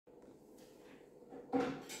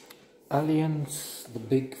Aliens, the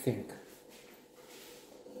big thing.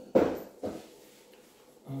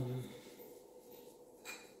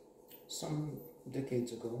 Some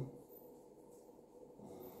decades ago,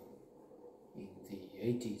 in the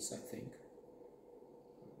 80s, I think,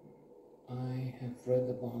 I have read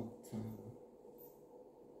about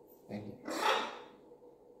aliens.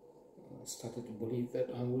 I started to believe that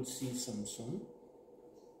I will see some soon,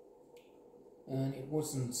 and it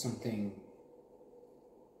wasn't something,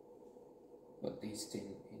 at least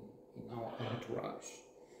in our entourage,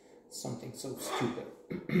 something so stupid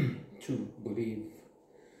to believe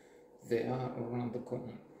they are around the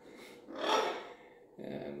corner.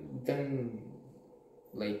 And then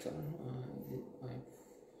later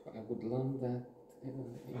I would learn that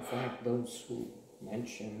in fact those who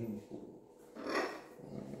mention, who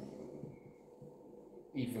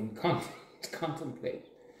even contemplate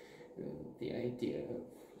the idea of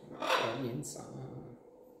aliens are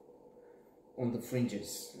on the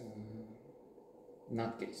fringes,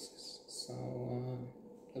 nutcases. So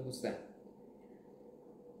there was that.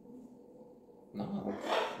 Now,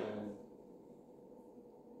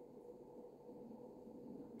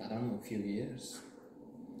 I don't know, a few years,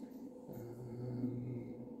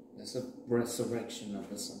 there's a resurrection of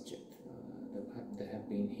the subject. There have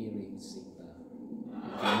been hearings in the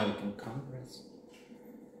American Congress.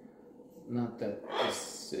 Not that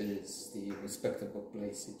this is the respectable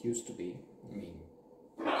place it used to be. I mean,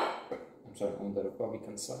 I'm sorry, on the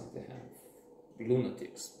Republican side they have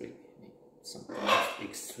lunatics, really. Something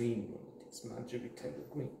extreme lunatics. Marjorie Taylor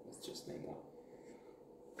Greene, let's just name one.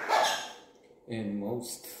 And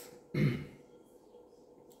most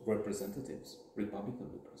representatives, Republican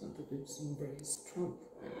representatives, embrace Trump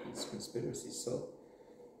and his conspiracies. So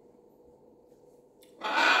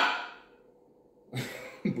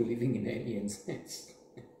believing in aliens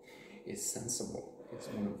is sensible. It's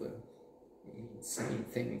one of the insane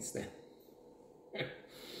things that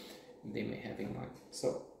they may have in mind.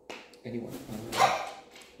 So anyway,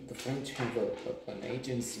 the French have an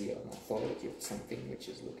agency, an authority or something which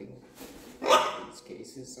is looking at these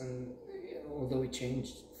cases, and although we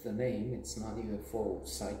changed the name, it's not UFO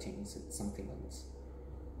sightings, it's something else.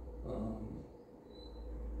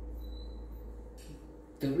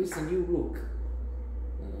 There is a new look.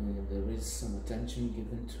 There is some attention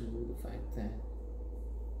given to the fact that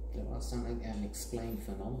there are some unexplained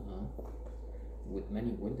phenomena with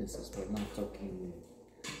many witnesses. We're not talking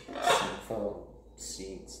some fellow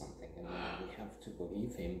seeing something and we have to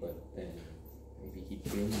believe him, but then maybe he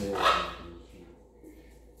dreamed it, maybe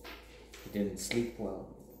he didn't sleep well.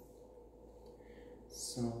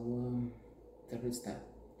 So there is that.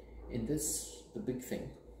 In this, the big thing,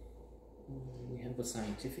 we have a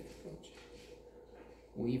scientific approach.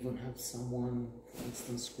 We even have someone, for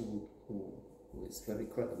instance, who is very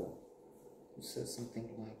credible, who says something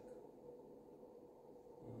like,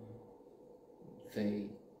 the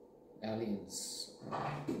aliens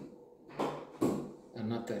are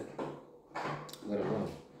not dead, let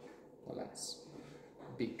alone, alas,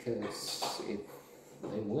 because if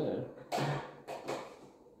they were, in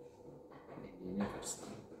the universe,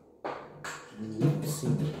 we would have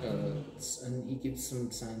seen Earths, and he gives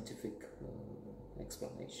some scientific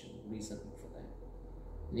explanation, reasoning for that,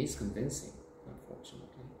 and he's convincing,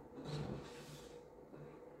 unfortunately. So,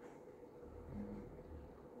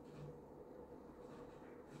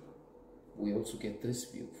 we also get this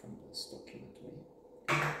view from this documentary,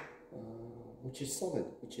 which is solid,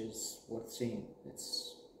 which is worth seeing.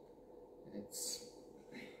 It's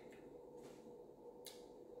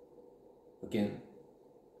again,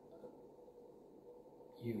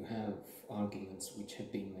 you have arguments which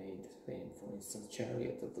have been made in, for instance,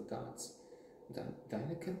 Chariot of the Gods,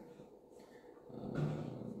 Dynacon.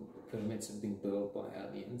 Pyramids have been built by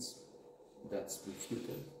aliens. That's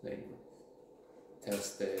refuted. They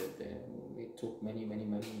tested, they took many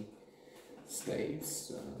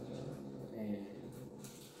slaves and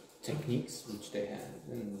techniques which they had,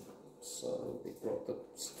 and so they brought the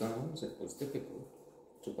stones. It was difficult,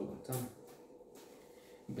 took a long time,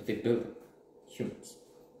 but they built them, humans.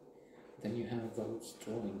 Then you have those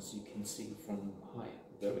drawings you can see from high,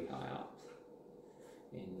 very high up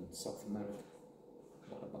in South America.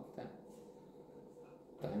 What about that?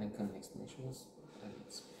 Dynacon explanation was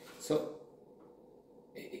aliens. So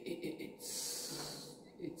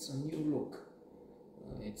it's a new look.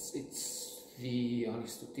 It's the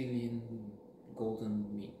Aristotelian golden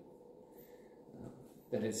mean.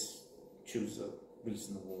 That is, choose a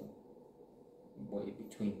reasonable way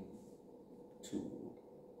between two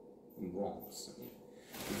wrongs. I mean,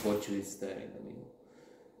 the virtue is there in the middle.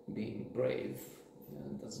 Being brave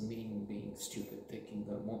doesn't mean being stupid, taking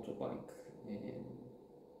a motorbike and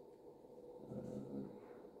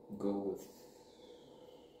go with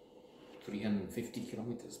 350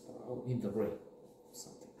 kilometers per hour in the rain,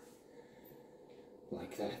 something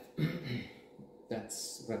like that.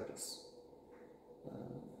 That's reckless.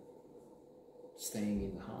 Staying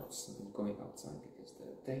in the house and going outside because there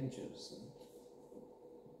are dangers and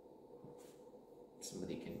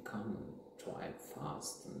somebody can come and drive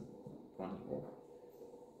fast and run you over.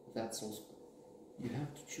 That's also, you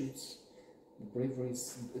have to choose. Bravery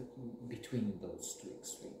is between those two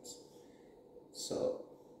extremes. So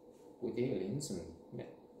with aliens and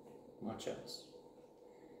much else,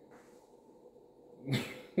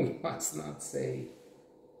 we must not say,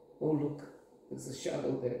 oh look, there's a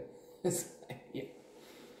shadow there. Yeah.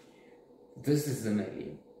 This is an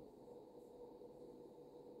alien.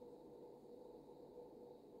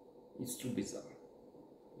 It's too bizarre,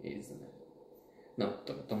 isn't it? No,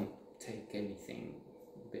 don't take anything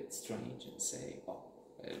a bit strange and say, oh,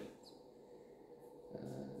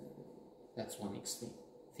 that's one extreme.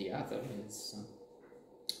 The other is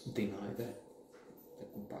deny that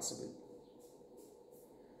could possibly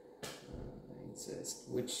exist,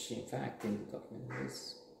 which in fact in the document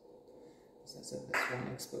is, as I said, there's one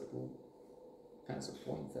expert who has a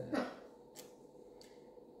point there.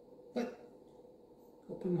 But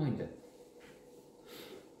open-minded.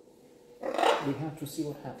 We have to see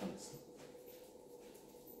what happens.